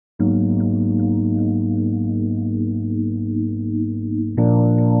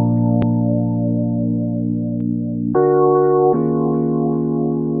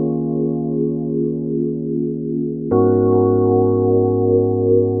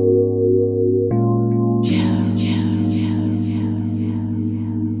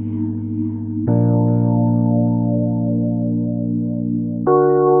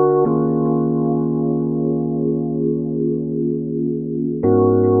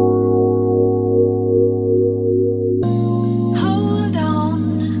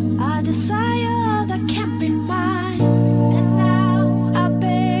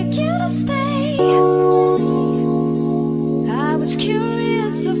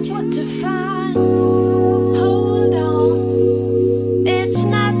to find. Hold on, it's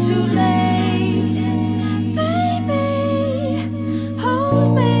not too late. Baby,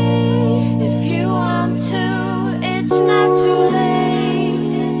 hold me if you want to. It's not too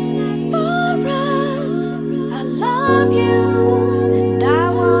late for us. I love you and I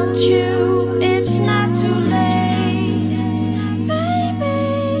want you. It's not too late. Baby,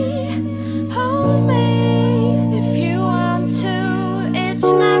 hold me if you want to.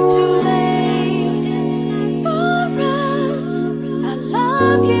 It's not too late.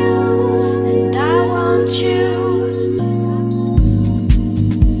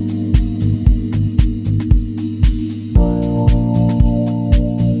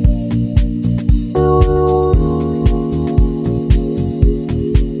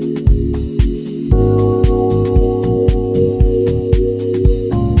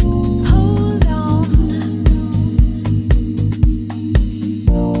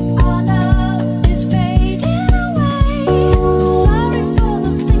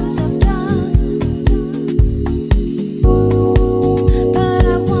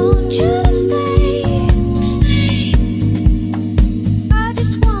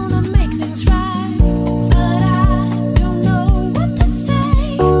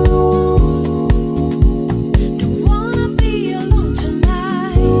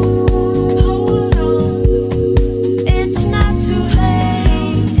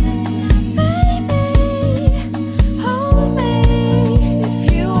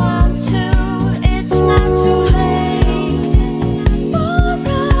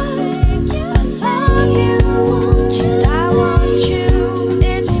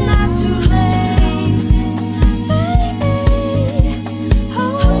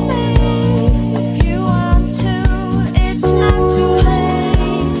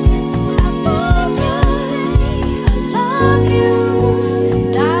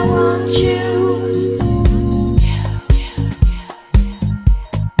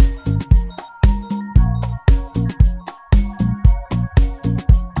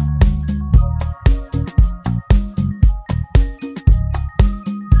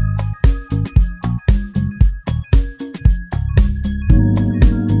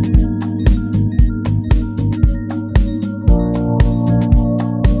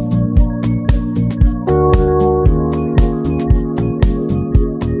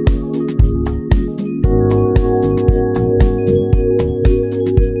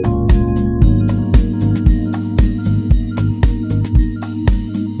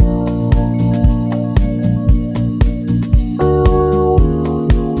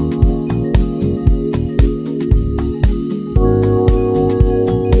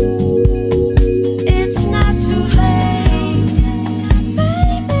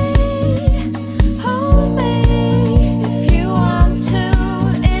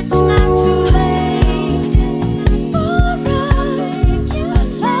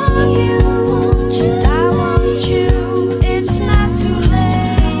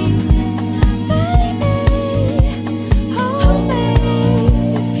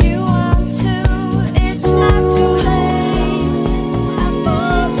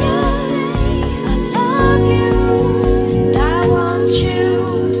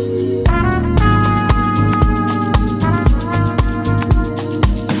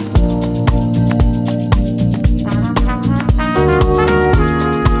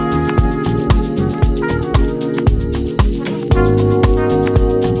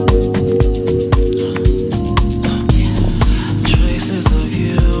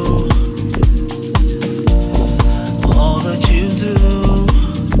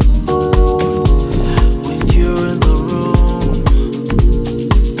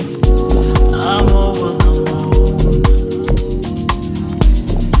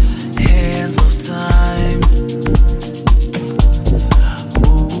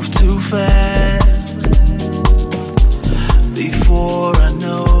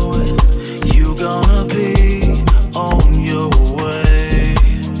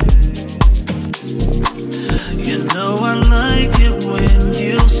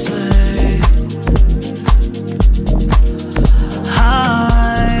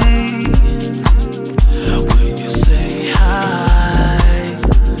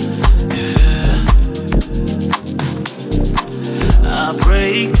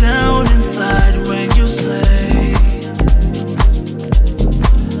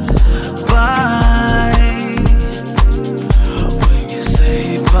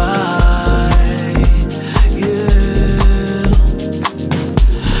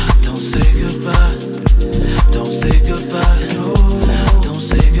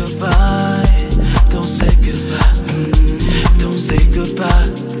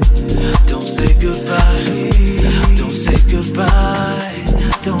 Don't say goodbye. Don't say goodbye.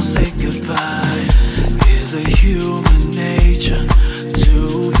 Don't say goodbye. Is a human nature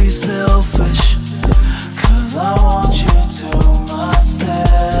to be selfish. 'Cause I want you to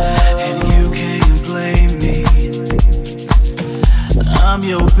myself, and you can't blame me. I'm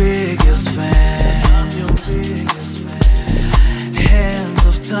your biggest fan. Hands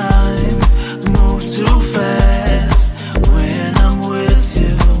of time move too fast when I'm with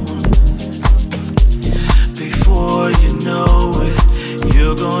you. Before you know it,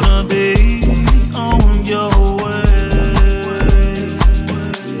 you're gonna be on your way.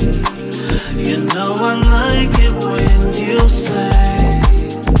 You know I like it when you say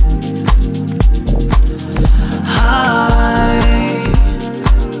hi.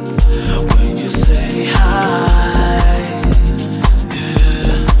 When you say hi,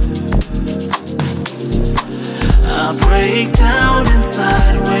 yeah. I break down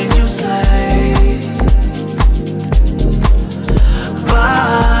inside when you say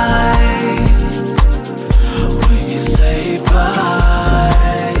bye. When you say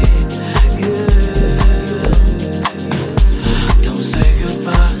bye, yeah. Don't say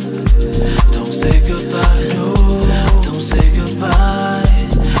goodbye. Don't say goodbye. No. Don't say goodbye.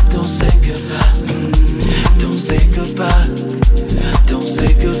 Don't say goodbye. Don't say goodbye. Don't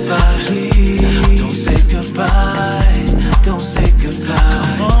say goodbye. Don't say goodbye. Don't say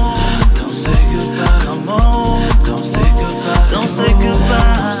goodbye. Don't say goodbye. Come on. Don't say goodbye. Don't say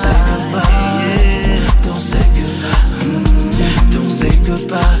goodbye. Don't say goodbye. Yeah. Don't say goodbye. Don't say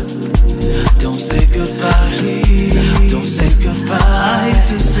goodbye. Don't say goodbye. Don't say goodbye. I hate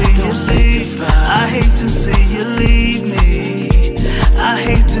to see you leave. I hate to see you leave me. I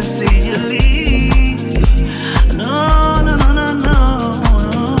hate to see you leave. No, no, no, no, no.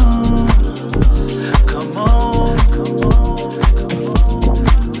 Come on, come on,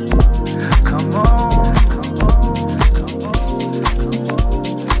 come on, come on, come on.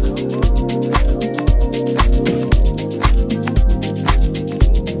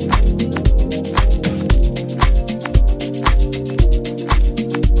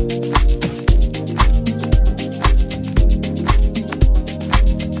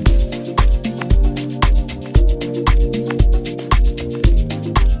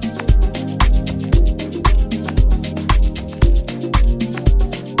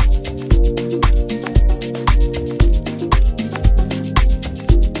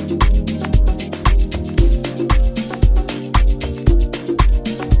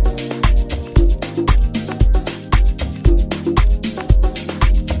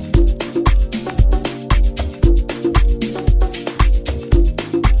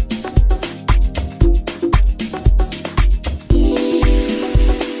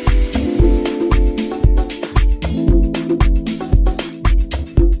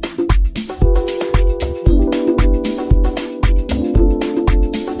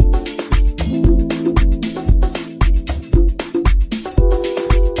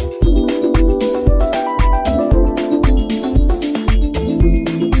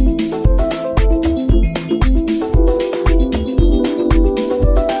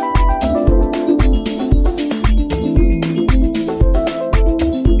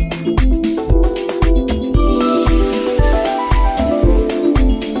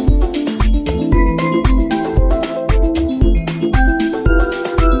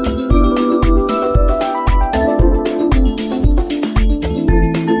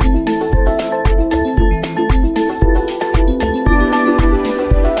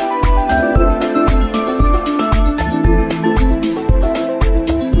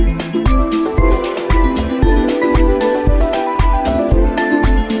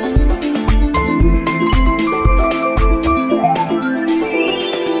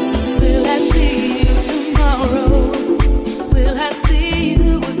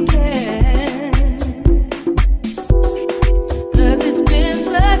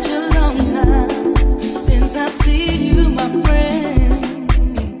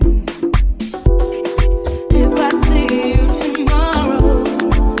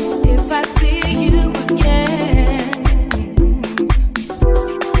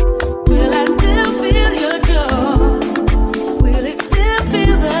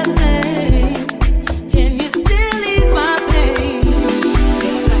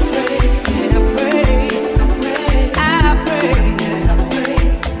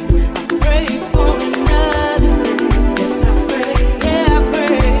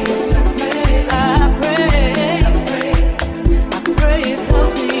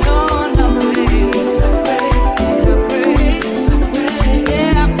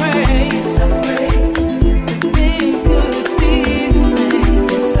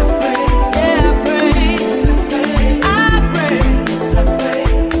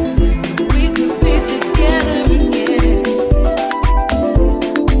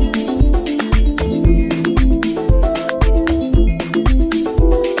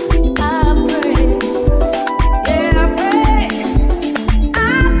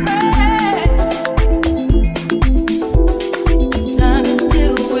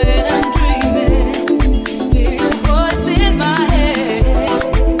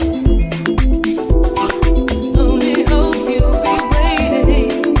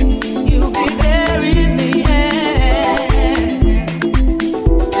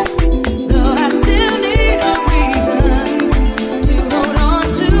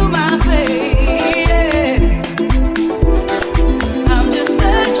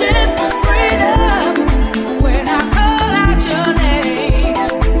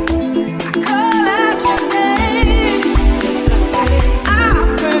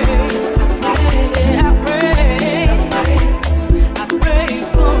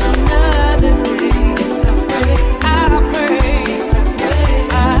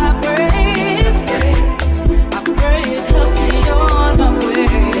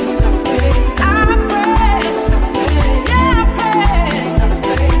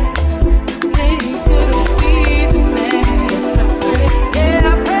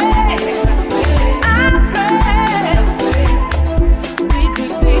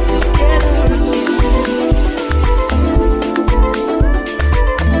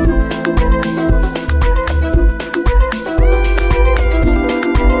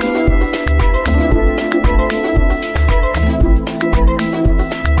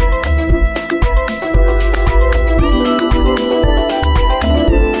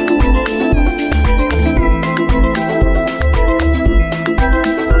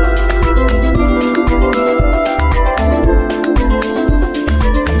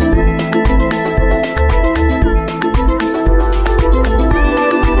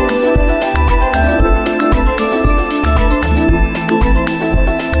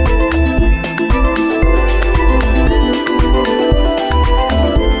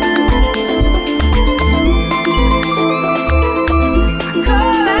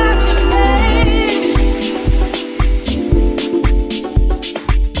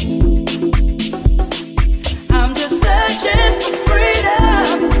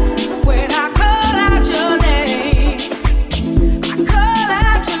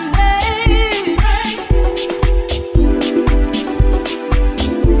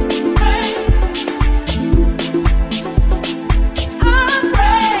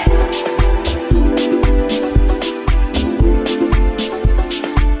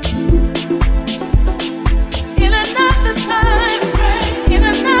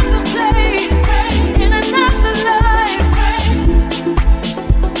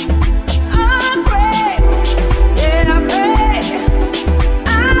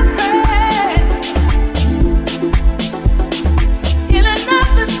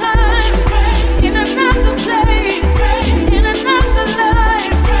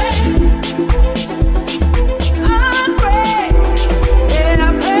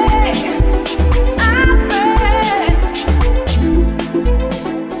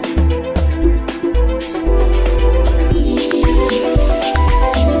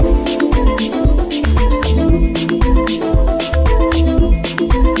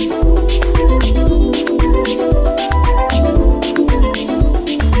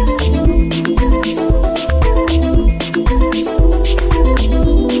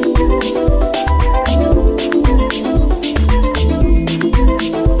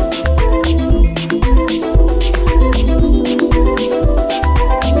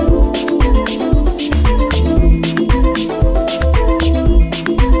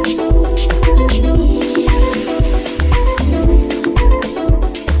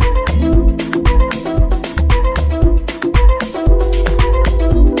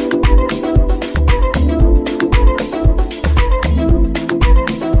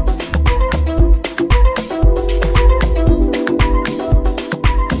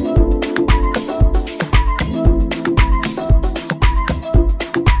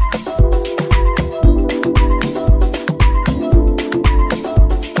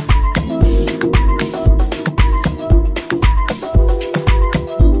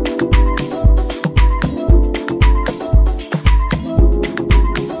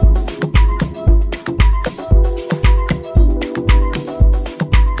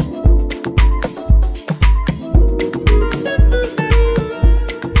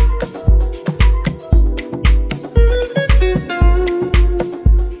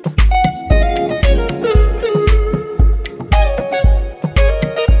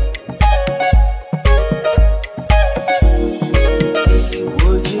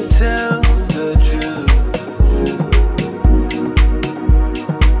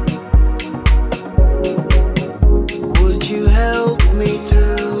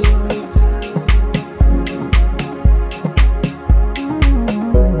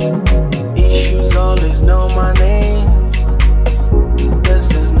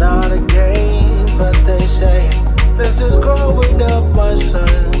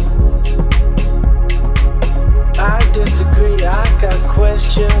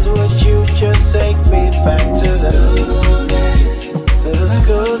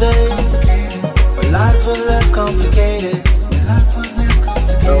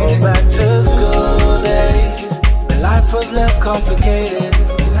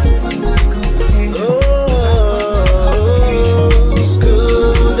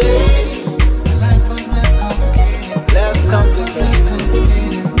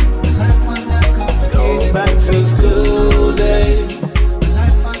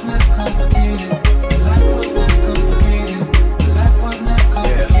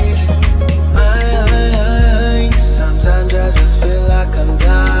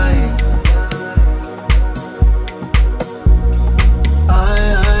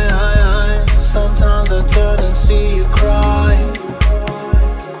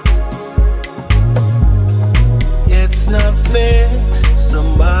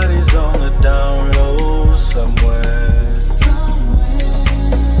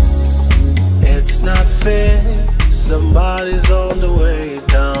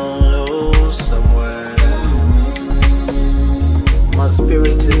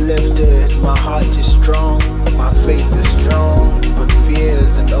 spirit is lifted, my heart is strong, my faith is strong. But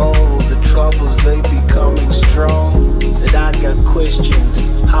fears and all the troubles, they becoming strong. Said I got questions,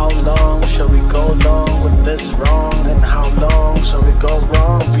 how long shall we go along with this wrong? And how long shall we go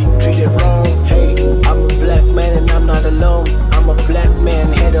wrong, being treated wrong? Hey, I'm a black man and I'm not alone. I'm a black man,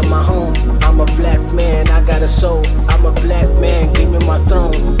 head of my home. I'm a black man, I got a soul. I'm a black man, give me my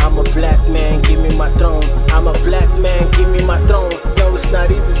throne. I'm a black man, give me my throne. I'm a black man, give me my throne. No, it's not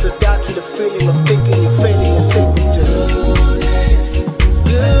easy, so die to the feeling of thinking you're failing and take me to good days,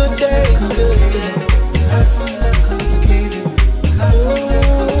 good days, good days.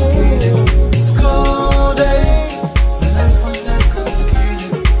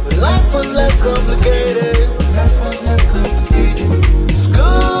 Life was less complicated. Life was less complicated.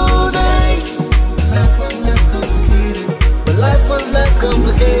 School days. Life was less complicated. Life was less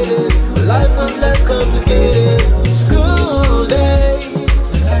complicated. Life was less complicated. School days.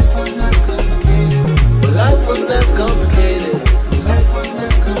 Life was less complicated. But life was less complicated. Life was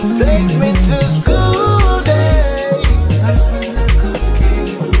less complicated. School days. Life was less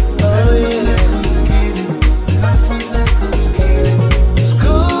complicated.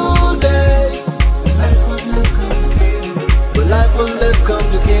 But life was less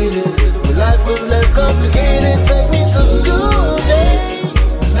complicated. Life was less complicated. Take me to school days.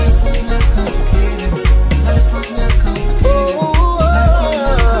 Life was less complicated.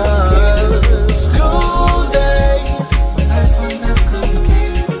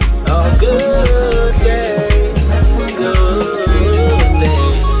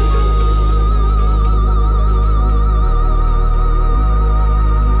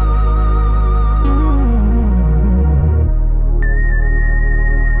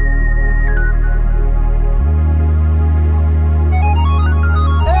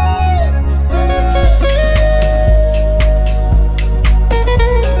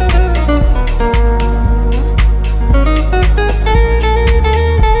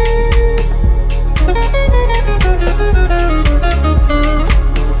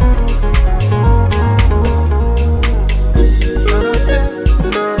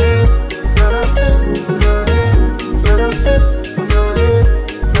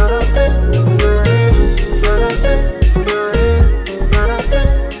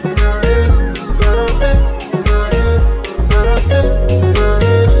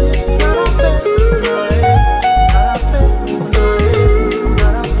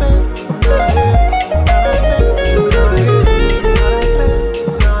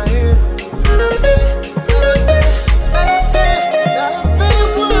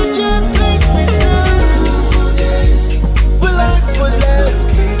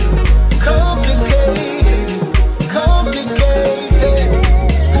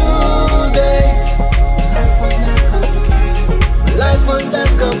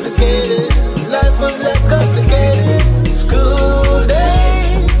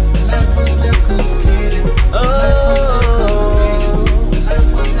 Oh yeah.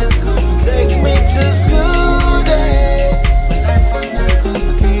 Life was less complicated. School days. Life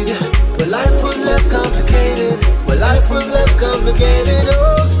was less complicated. But life was less complicated. But life was less complicated. Take me to school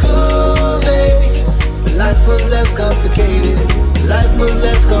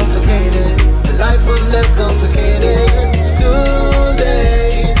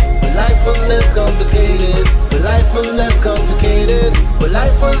days. Life was less complicated. Life was less complicated.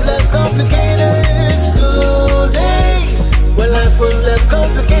 School days.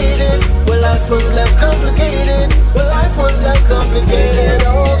 Life was less complicated.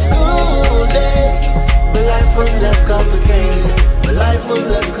 Oh, good days. Life was good days. Life was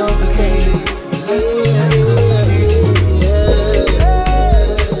less complicated. Yeah, yeah, yeah.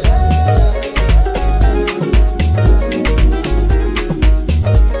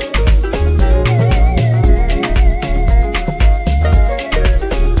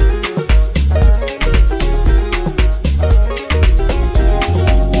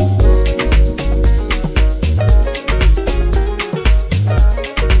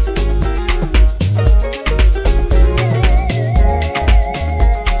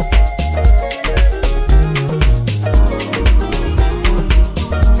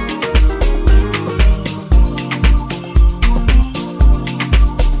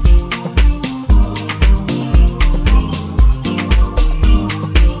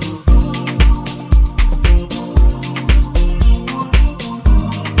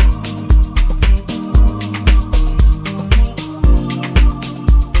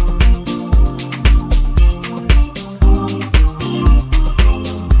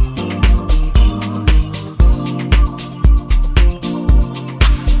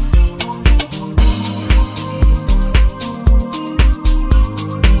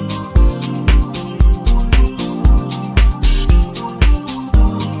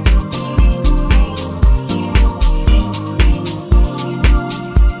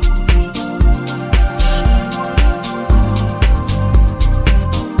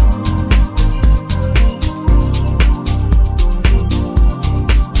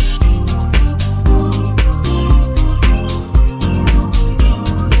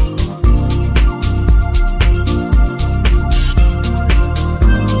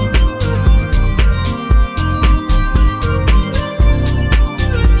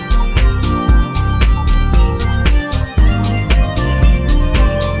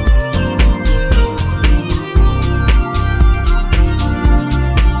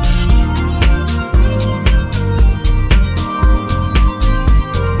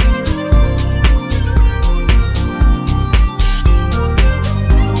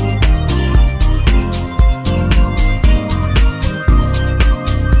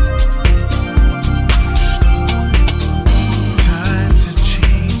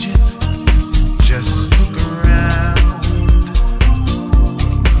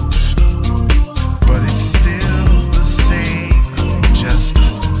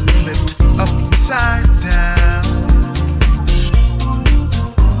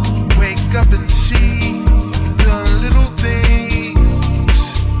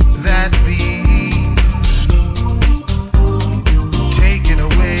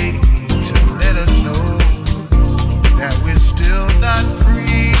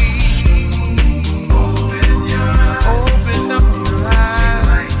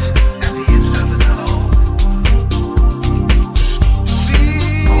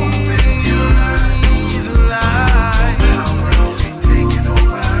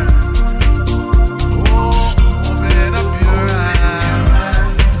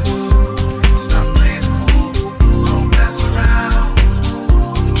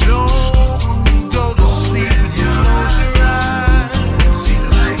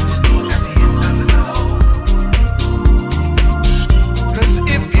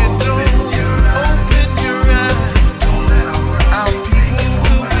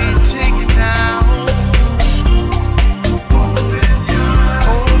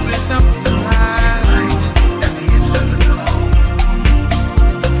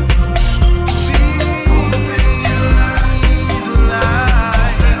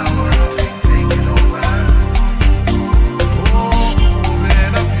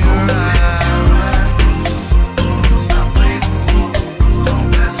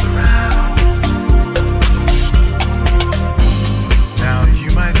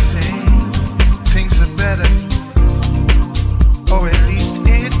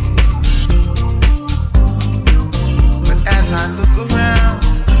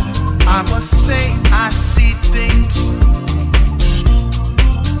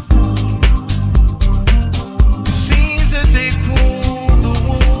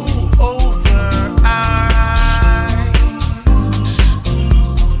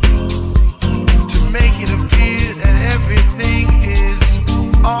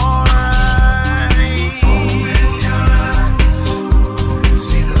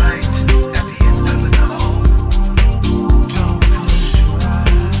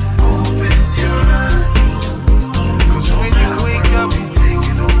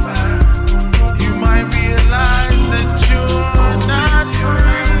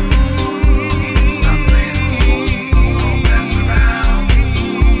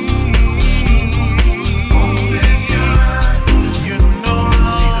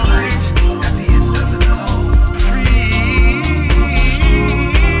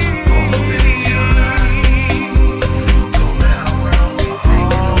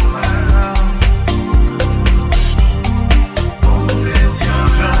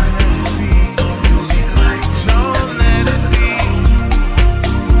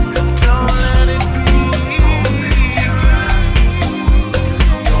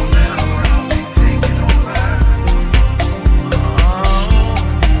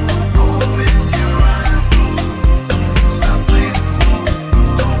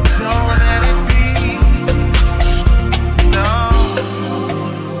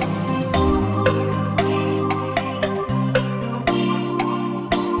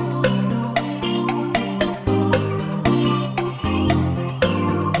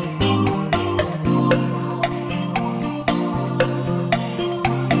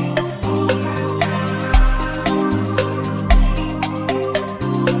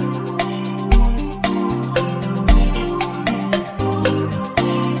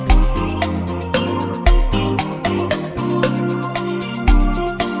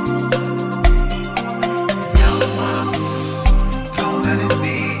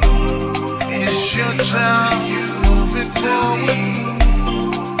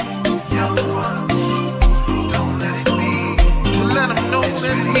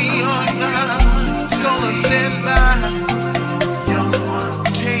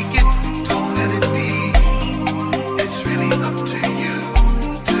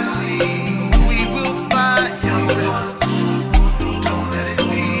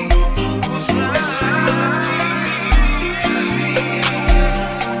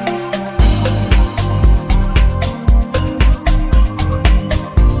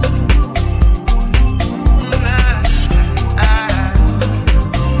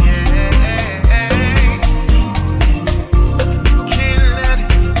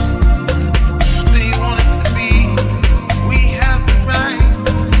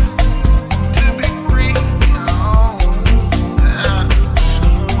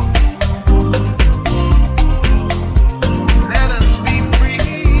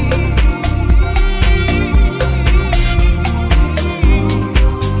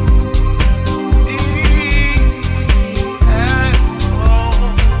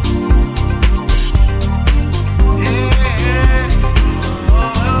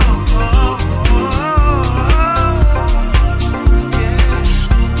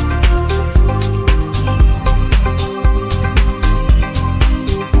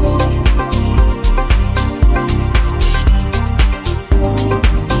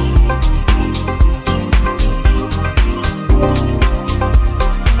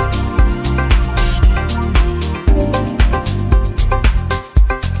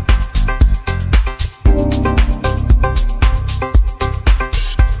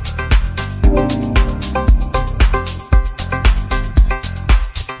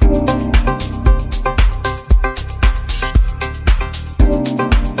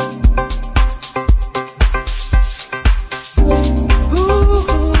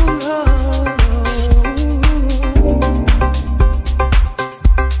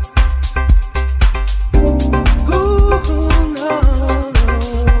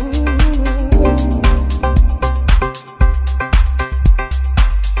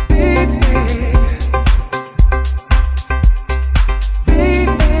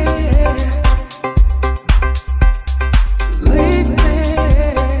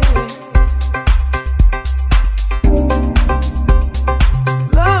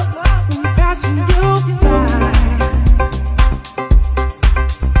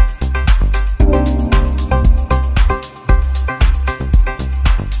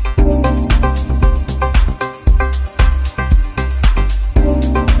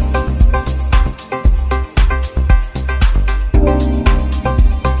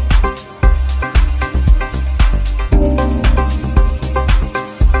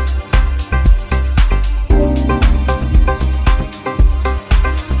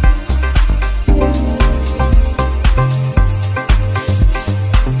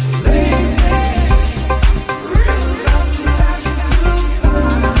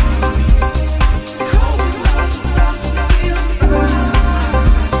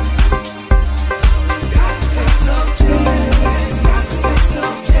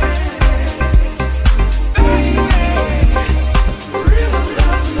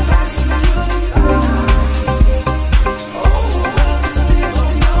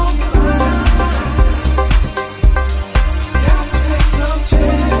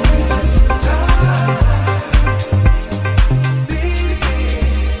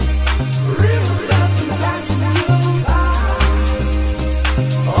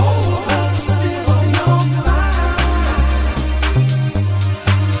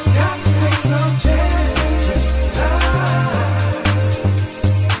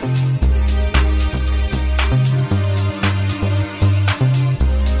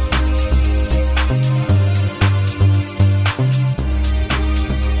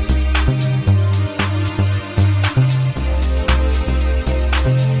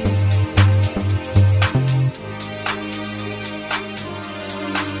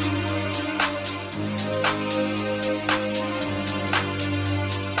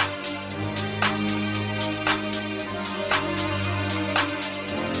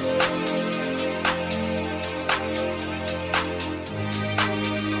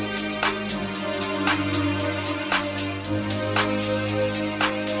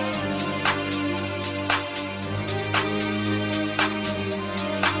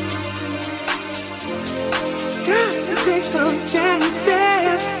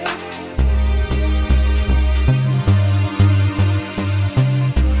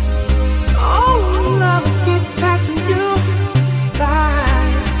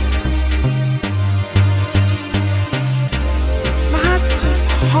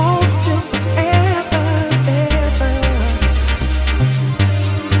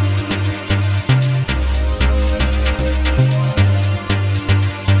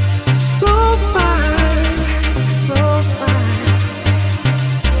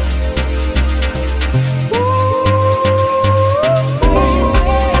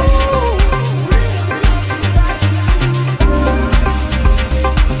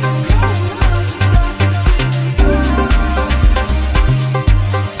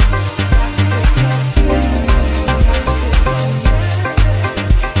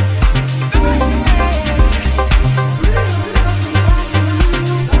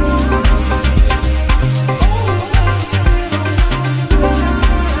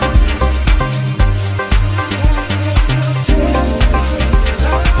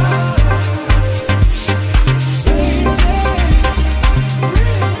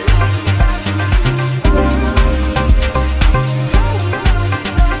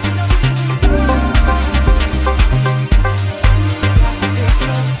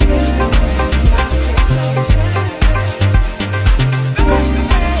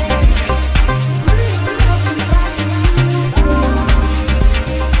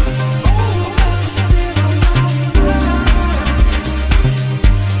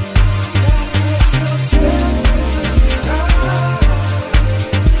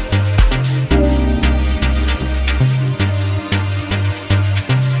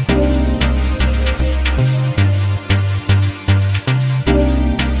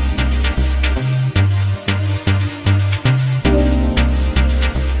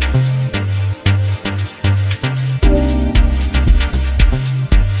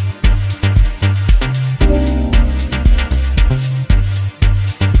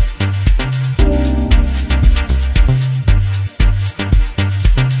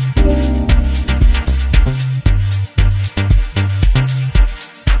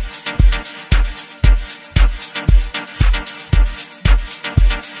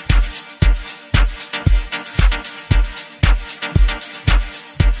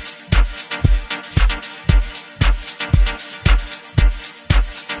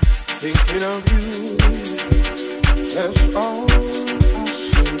 Thinking of you, that's all I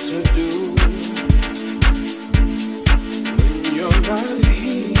seem to do. When you're not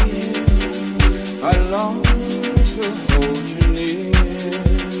here, I long to hold you near.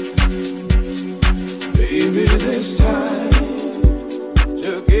 Baby, this time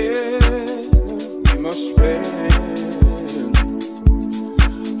together we must spend,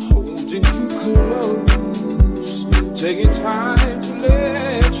 holding you close, taking time to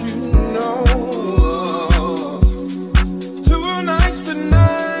let you know. Tonight's the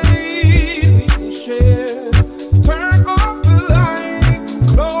night we will share. Turn off the light, come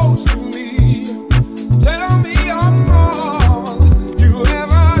close to me. Tell me I'm all you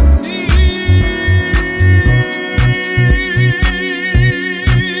ever need.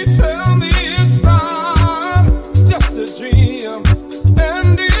 Tell me it's not just a dream.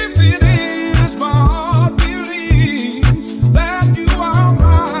 And if it is, my heart believes that you are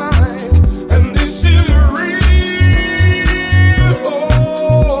mine. And this is real. Oh,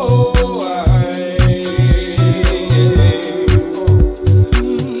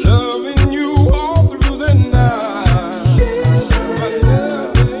 loving you all through the night. My love,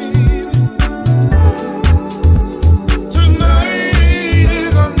 baby. Tonight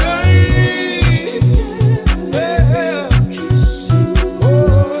is our night. Yeah.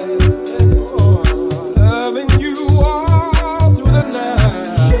 Loving you all through the night.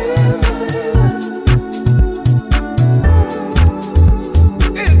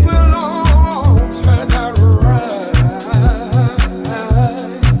 It will all turn out right.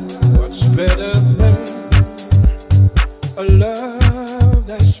 What's better than a love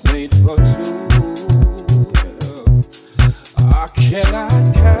that's made for two? I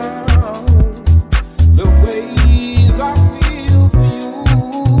cannot count the ways I feel for you.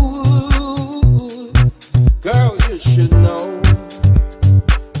 Girl, you should know,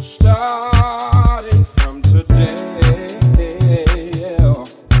 starting from today,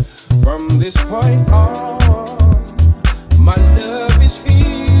 from this point on, my love is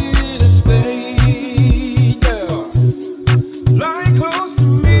here to stay. Yeah. Lie close to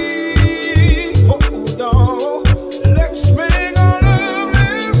me, hold on. Let's make our love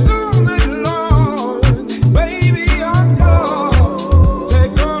last all night long. Baby, I'm yours.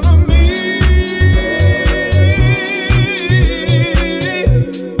 Take on me.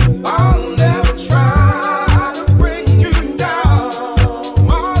 I'll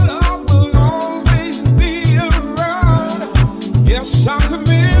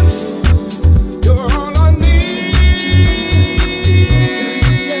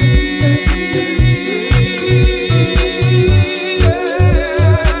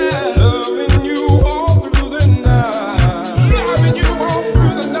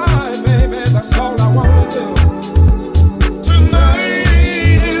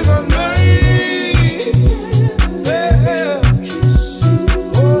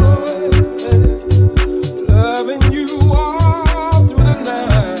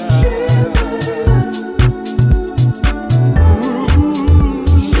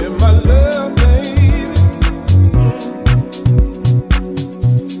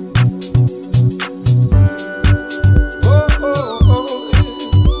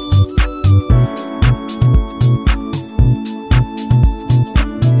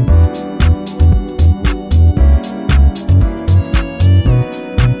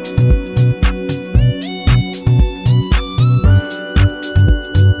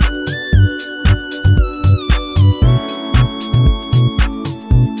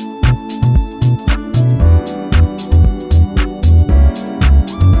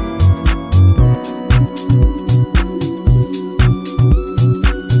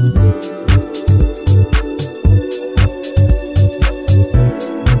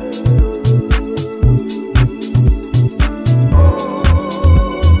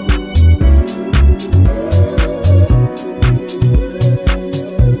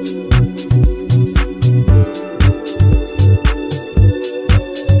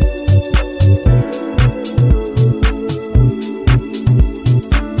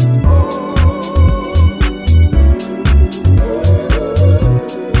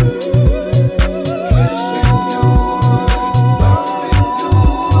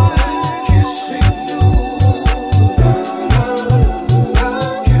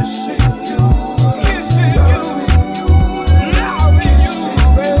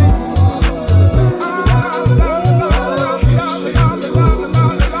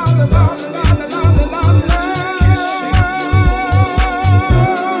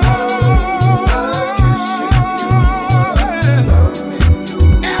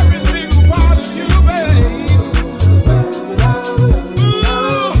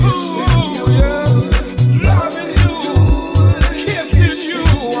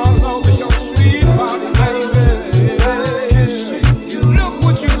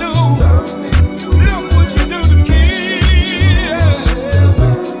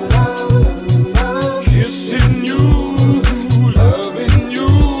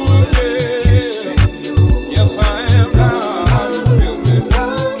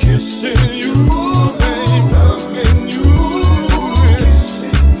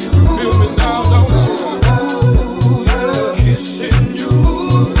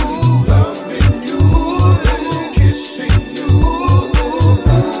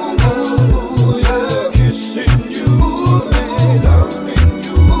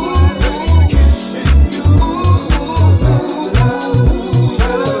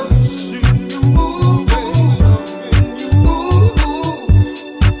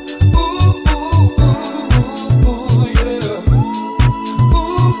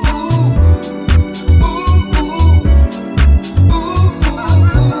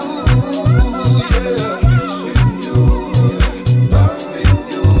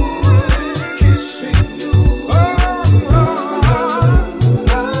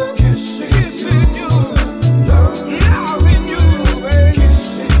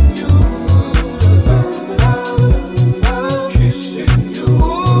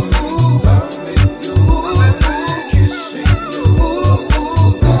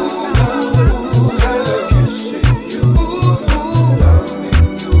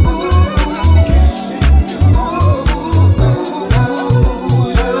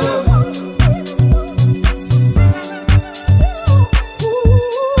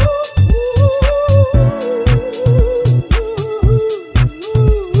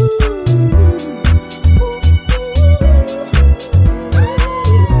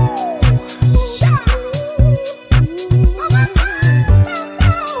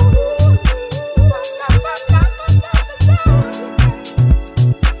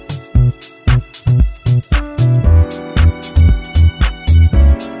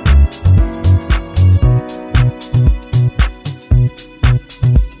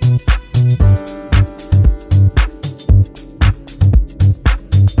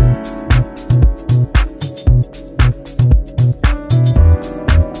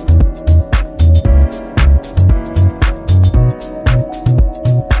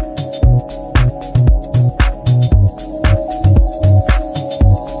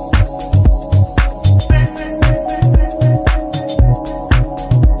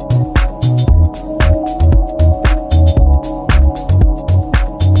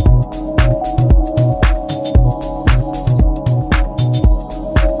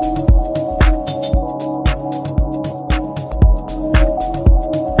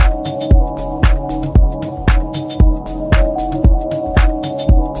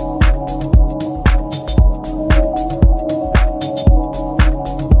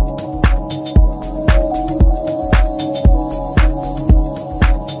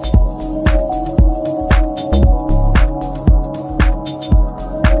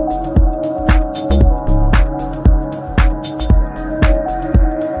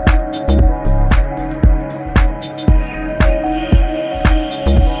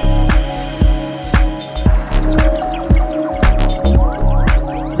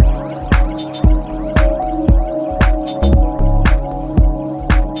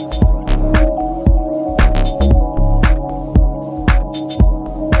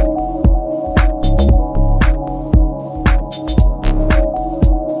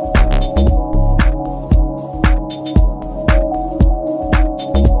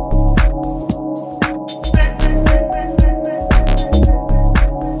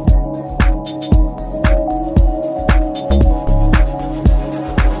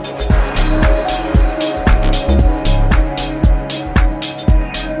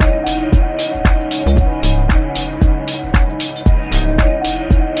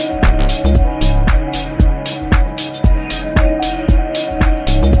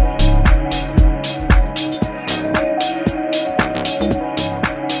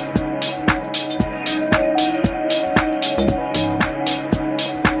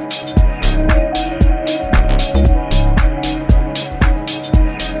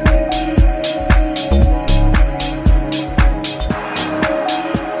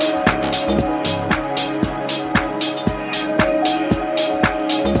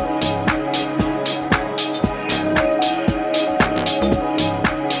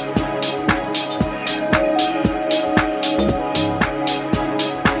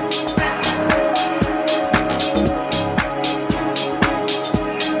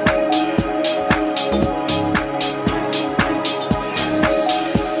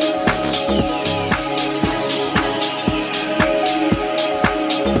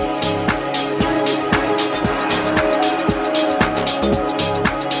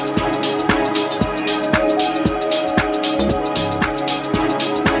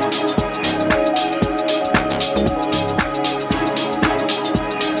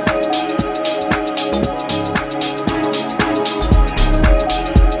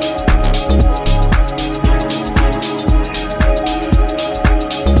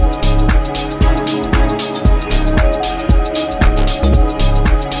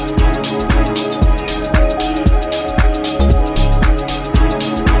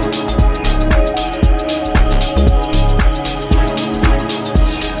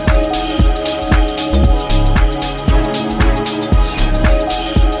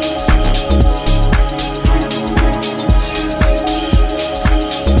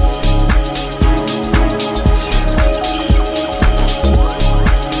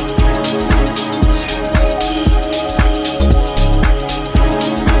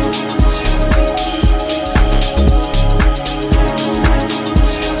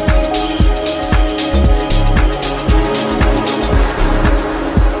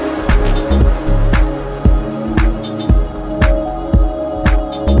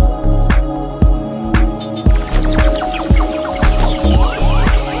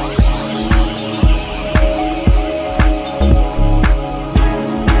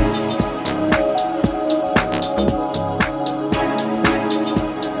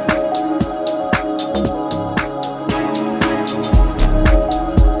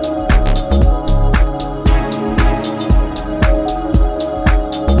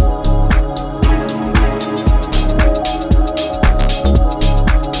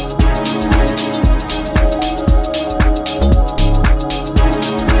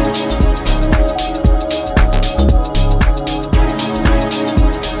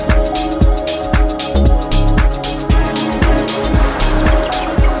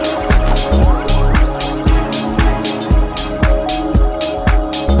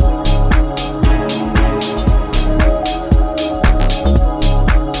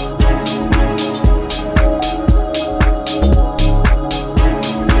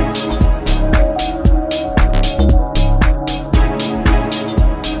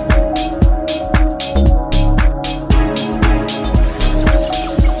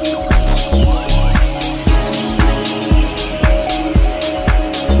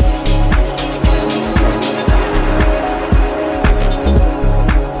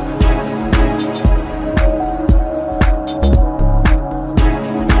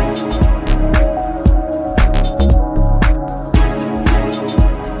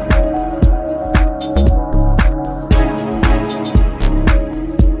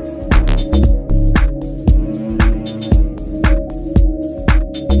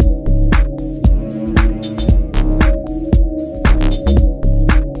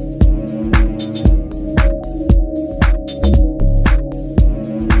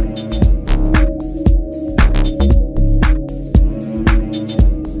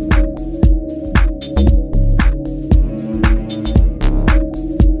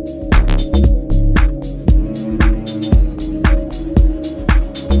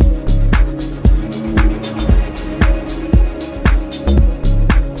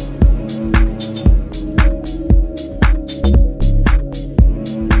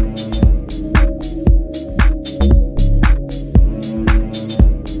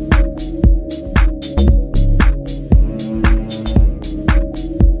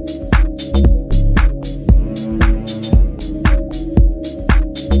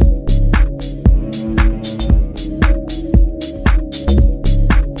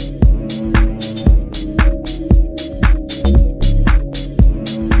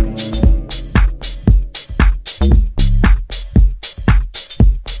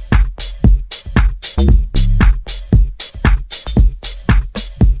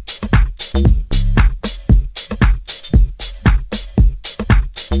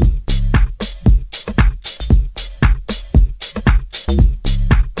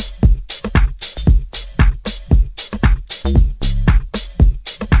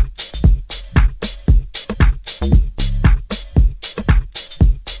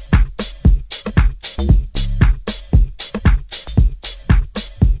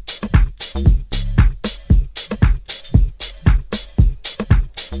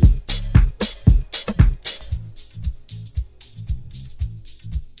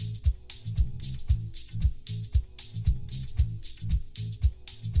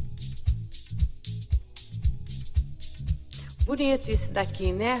Bonito isso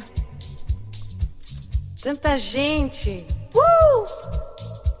daqui, né? Tanta gente.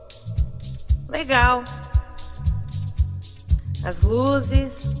 Legal. As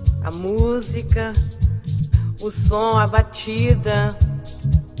luzes, a música, o som, a batida.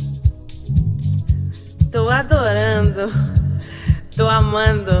 Tô adorando. Tô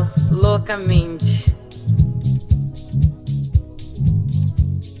amando loucamente.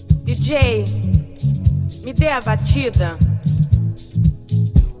 DJ, me dê a batida.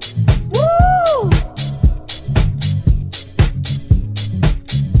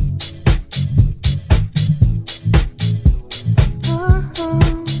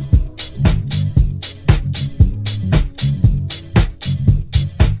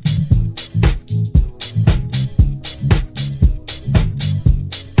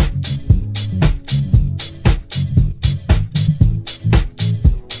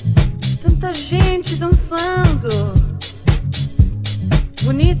 Tanta gente dançando.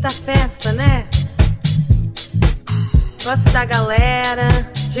 Bonita a festa, né? Gosto da galera,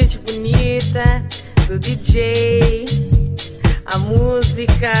 gente bonita, do DJ, a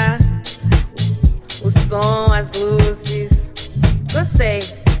música, o som, as luzes. Gostei.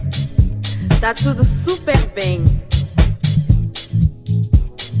 Tá tudo super bem.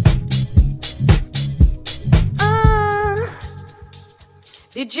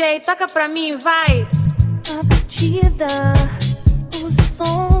 DJ, toca pra mim, vai! A batida, o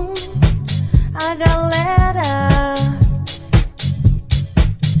som, a galera,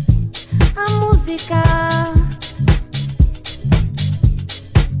 a música,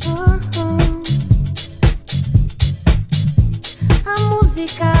 a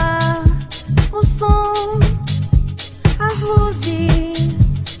música, o som, as luzes.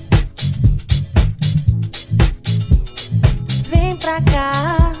 Vem pra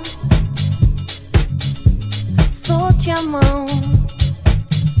cá, solte a mão,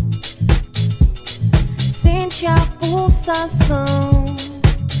 sente a pulsação.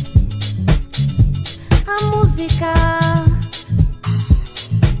 A música,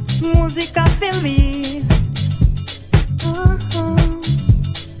 música feliz.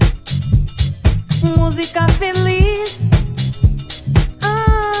 Música feliz.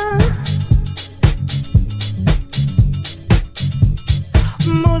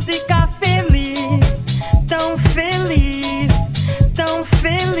 Música feliz, tão feliz, tão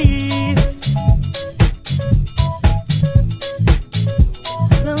feliz.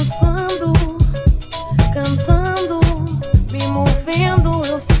 Dançando, cantando, me movendo,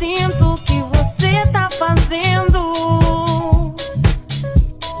 eu sinto o que você tá fazendo.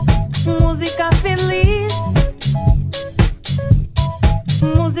 Música feliz,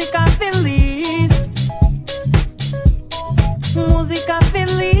 música feliz. Música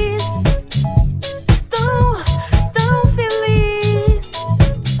feliz, tão, tão feliz.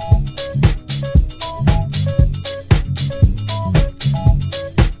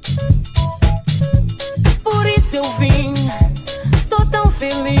 Por isso eu vim, estou tão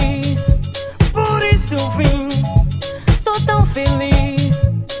feliz. Por isso eu vim, estou tão feliz.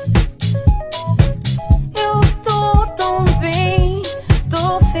 Eu tô tão bem,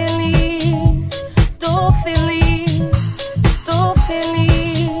 tô feliz, tô feliz. Tô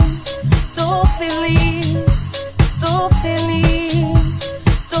feliz, tô feliz, tô feliz,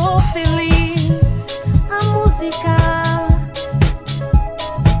 tô feliz. A música,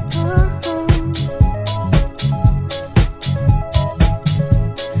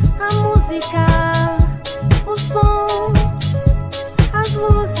 a música, o som, as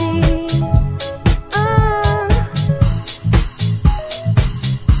luzes.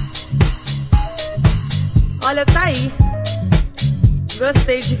 Olha, tá aí.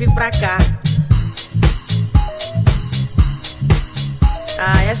 Gostei de vir pra cá.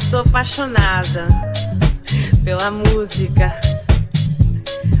 Ai, estou apaixonada pela música.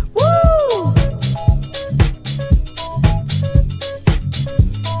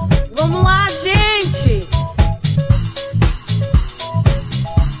 Vamos lá, gente!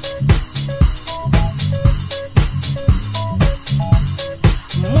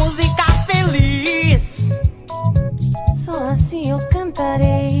 Música feliz. Só assim eu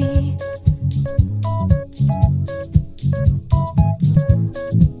cantarei.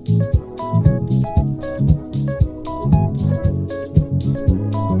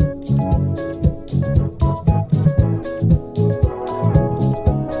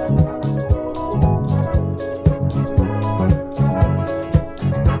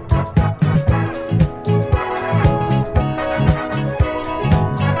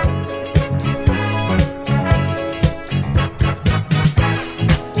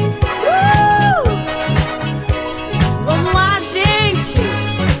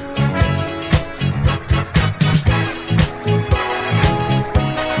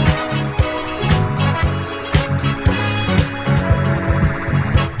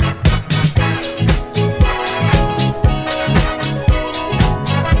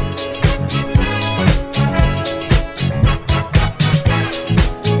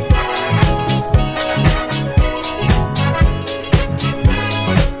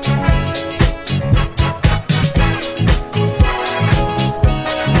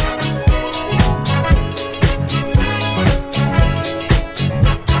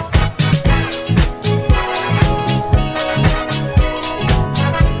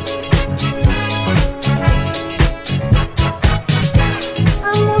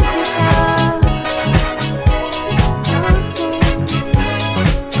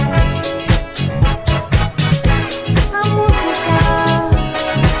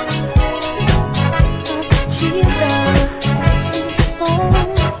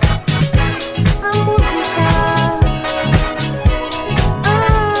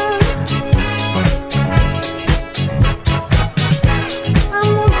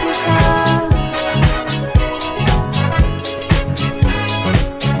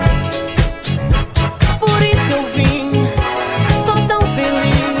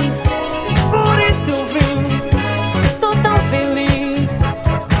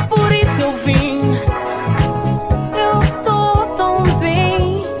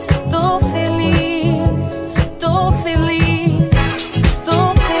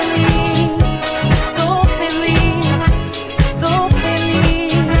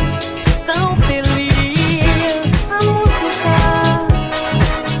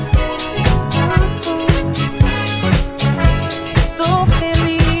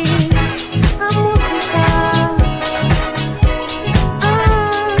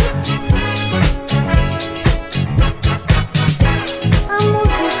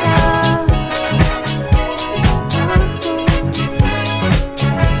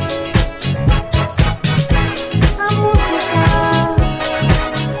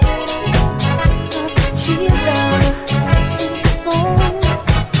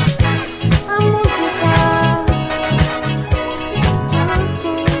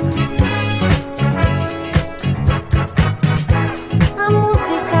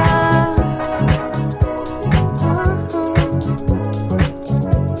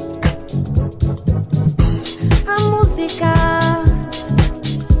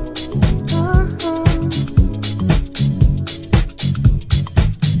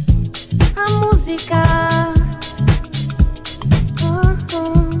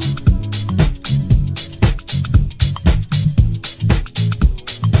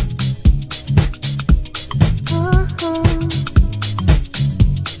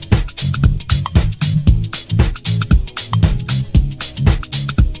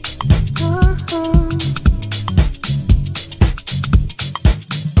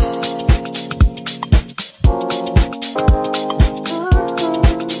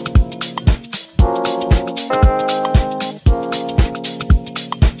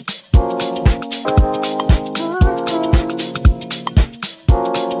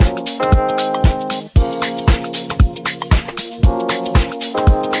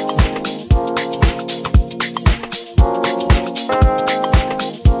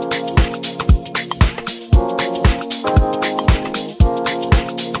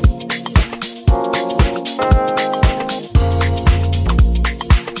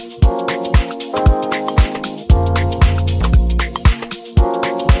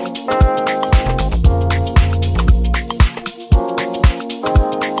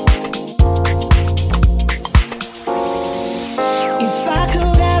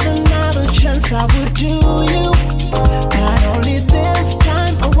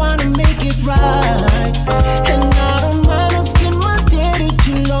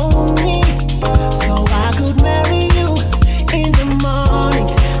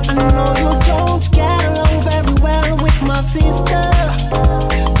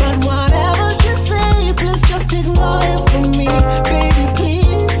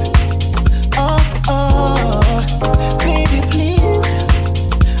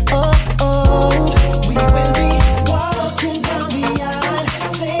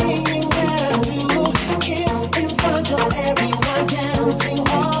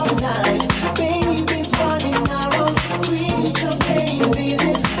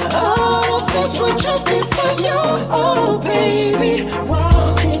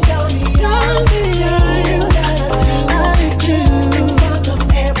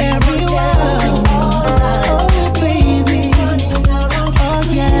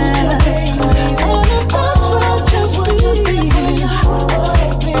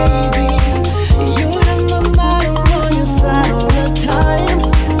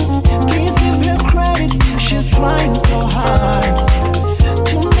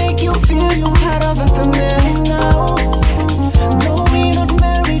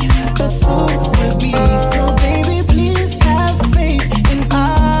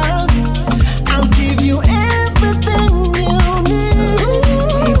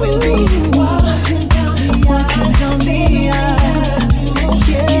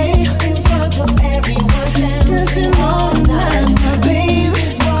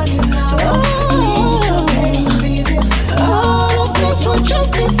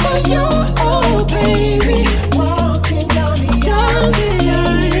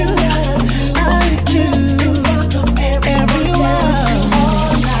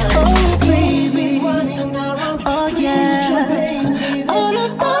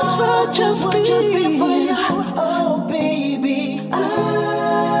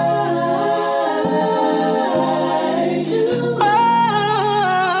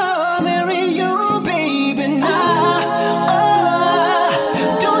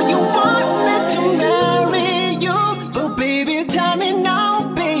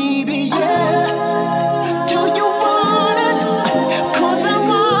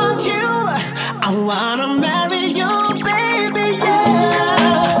 I want